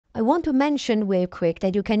I want to mention real quick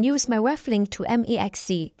that you can use my ref link to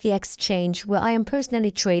MEXC, the exchange where I am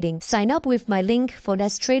personally trading. Sign up with my link for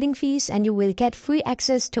less trading fees and you will get free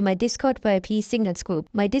access to my Discord VIP Signals group.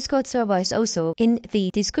 My Discord server is also in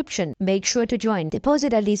the description. Make sure to join.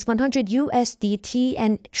 Deposit at least 100 USDT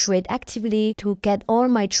and trade actively to get all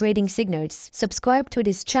my trading signals. Subscribe to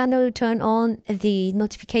this channel, turn on the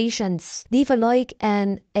notifications, leave a like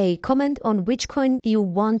and a comment on which coin you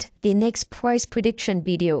want the next price prediction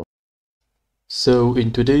video. So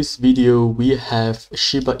in today's video we have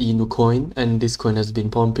Shiba Inu coin, and this coin has been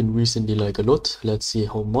pumping recently like a lot. Let's see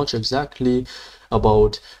how much exactly.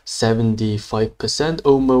 About 75%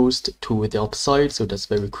 almost to the upside, so that's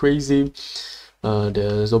very crazy.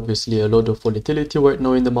 There's obviously a lot of volatility right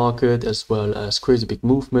now in the market, as well as crazy big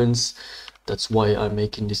movements. That's why I'm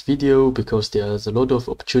making this video, because there's a lot of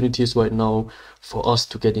opportunities right now for us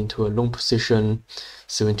to get into a long position.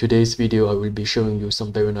 So in today's video I will be showing you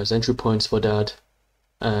some very nice entry points for that,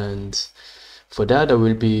 and for that I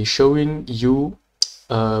will be showing you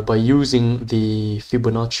by using the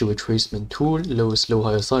Fibonacci retracement tool, lowest low,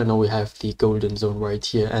 highest high. Now we have the golden zone right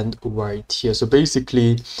here and right here. So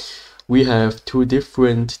basically we have two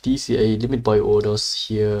different DCA limit buy orders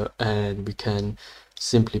here, and we can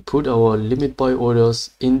simply put our limit buy orders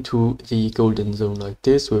into the golden zone like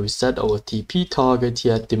this, where we set our TP target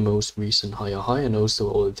here at the most recent higher high, and also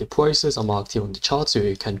all the prices are marked here on the chart, so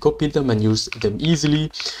you can copy them and use them easily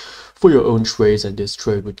for your own trades. And this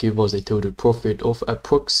trade would give us a total profit of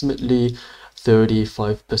approximately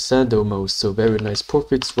 35% almost, so very nice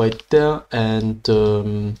profits right there.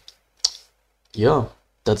 And yeah,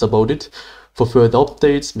 that's about it. For further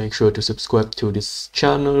updates, make sure to subscribe to this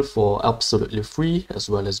channel for absolutely free, as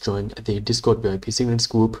well as join the Discord VIP Signals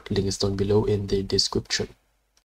group. Link is down below in the description.